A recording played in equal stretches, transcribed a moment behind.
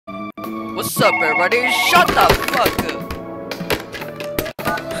What's up, everybody? Shut the fuck up!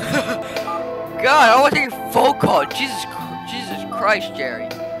 God, I want to take a phone call. Jesus Christ, Jerry.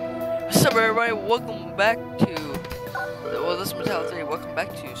 What's up, everybody? Welcome back to this is Mentality. Welcome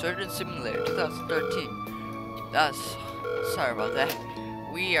back to Surgeon Simulator 2013. Sorry about that.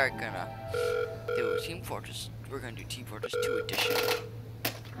 We are gonna do Team Fortress. We're gonna do Team Fortress 2 Edition.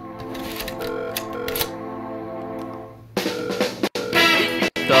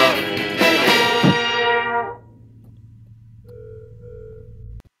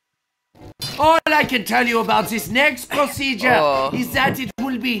 All I can tell you about this next procedure is that it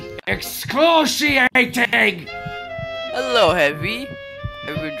will be excruciating. Hello, Heavy.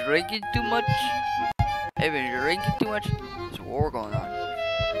 Have you been drinking too much? Have you been drinking too much? There's a war going on.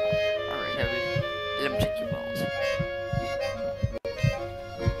 Alright, Heavy. Let me check your balls.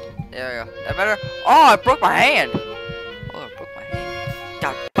 There we go. That better? Oh, I broke my hand! Oh, I broke my hand.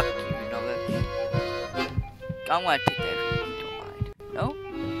 God, fuck you, you know that. I'm gonna take that if you don't mind. No?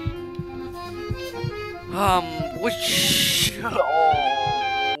 What should I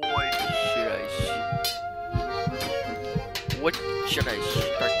start with?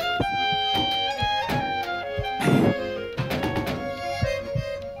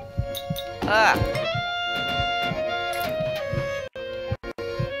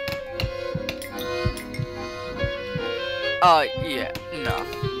 Yeah, no.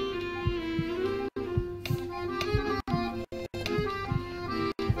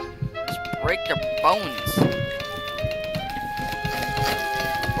 Break your bones.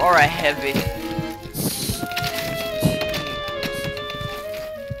 Alright, Heavy.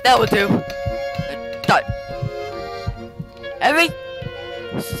 That will do. Done. Heavy?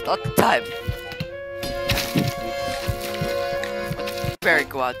 This is not the time. Better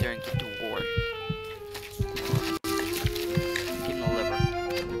go out there and get to war. Give him the liver.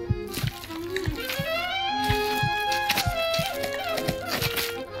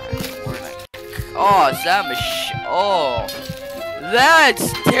 Oh, is that machine? Oh,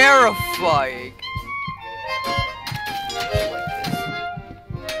 that's terrifying.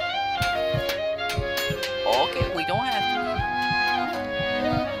 Okay, we don't have to.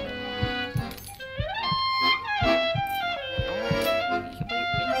 We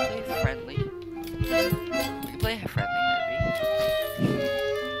can play friendly. We can play friendly, Heavy.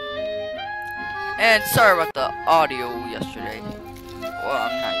 And sorry about the audio yesterday. Well,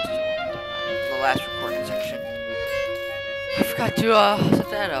 I'm not used to it. The last recording section. I forgot to set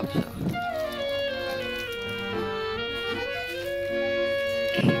that up, so.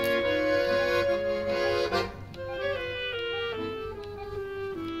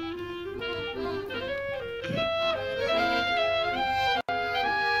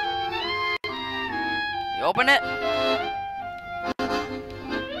 You open it?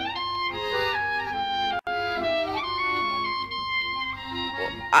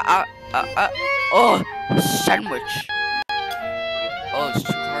 Oh, sandwich. Oh, it's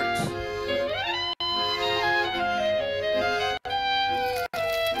 2 hearts.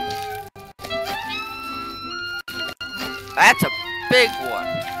 That's a big one.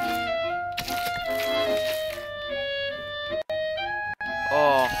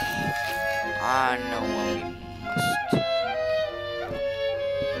 Oh, I know what we must.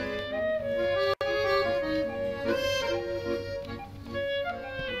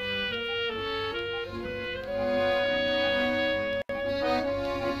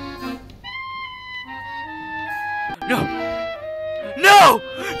 No! No!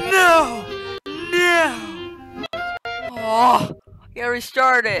 No! No! Oh, yeah,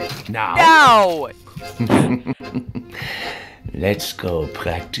 restart it. Now? No! Let's go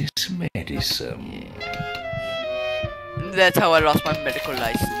practice medicine. That's how I lost my medical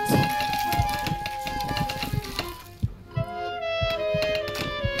license.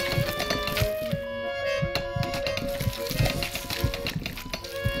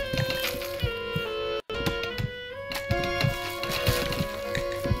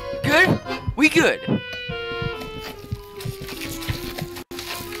 Good? We good.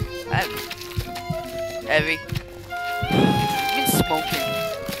 Heavy. You've been smoking.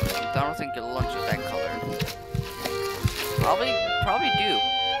 I don't think your lungs are that colored. Probably do.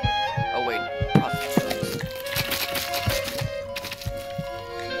 Oh wait, probably do.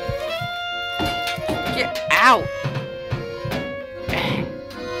 Get out!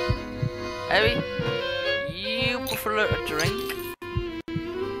 Heavy, you prefer a drink?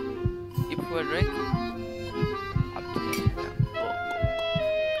 You prefer a drink? I'm taking that book.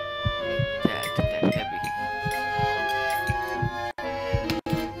 Yeah, take that Heavy.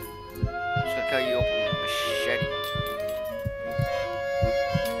 I'm just gonna cut you open with a machete.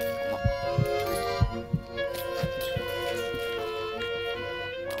 Come on.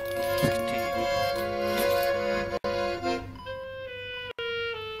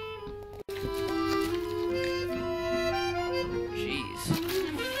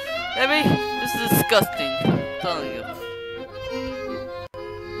 I mean, this is disgusting. I'm telling you.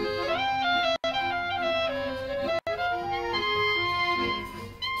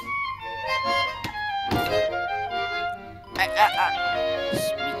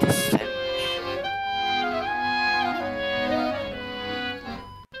 Just meet the sandwich.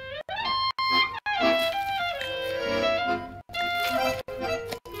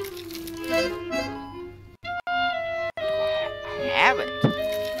 I have it.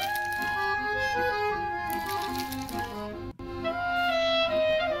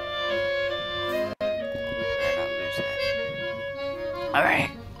 Better not lose that.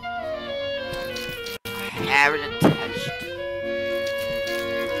 Alright. I have it attached.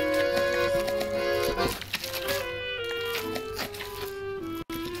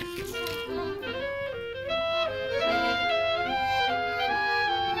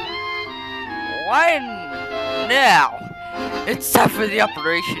 Why now? It's time for the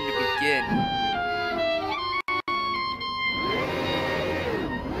operation to begin.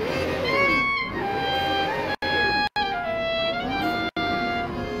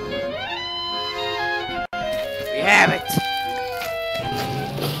 We have it.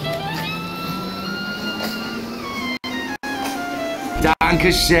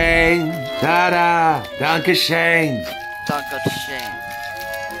 Dankeschön. Tada. Dankeschön. Dankeschön.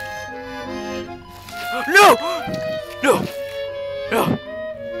 No! No! No!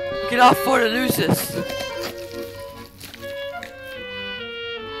 We cannot afford to lose this.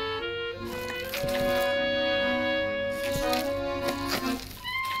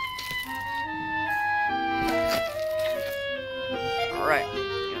 Alright.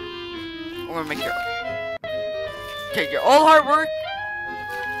 We're gonna make take your all hard work.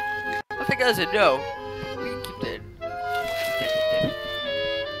 I think that's a no. We can keep that.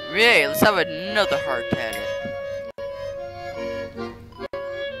 Yeah, let's have another heart at it.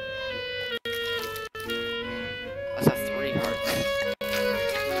 Let's have 3 hearts.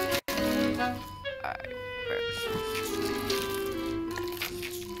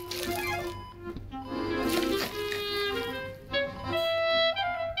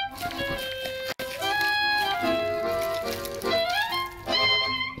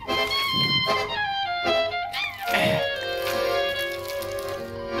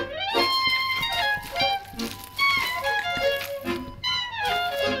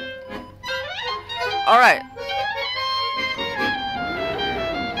 Alright, Alright.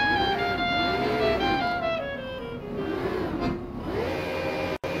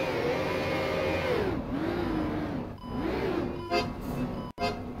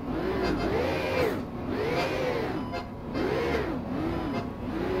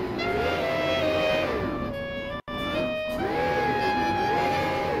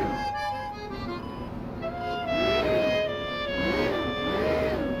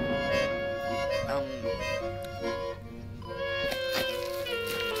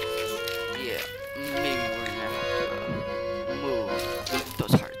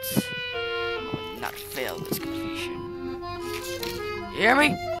 You hear me?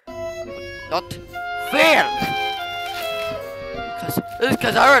 Not fail!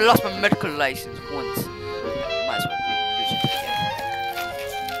 Because I already lost my medical license once. Might as well use it again.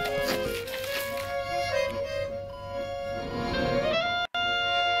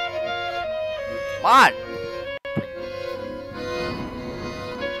 Come on!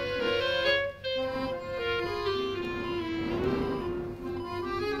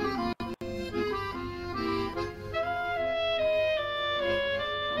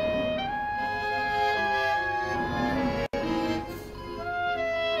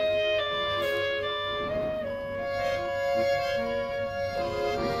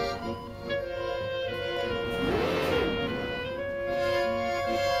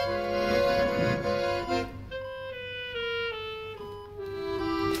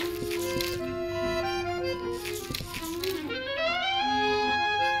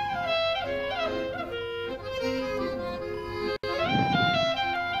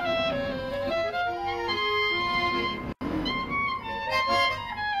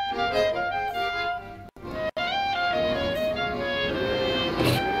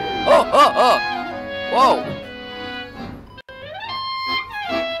 Oh! Whoa!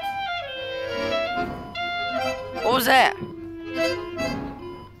 What was that?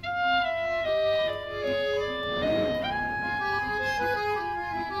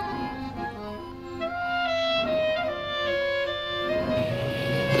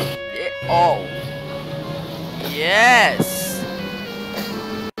 Oh. Yes.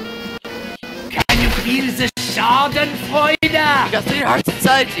 Can you feel the Schadenfreude? You got 3 hearts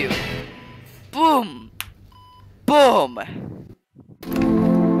inside you. Boom. Boom.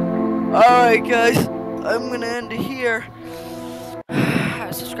 Alright guys, I'm gonna end it here.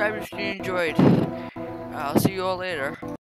 Subscribe if you enjoyed. I'll see you all later.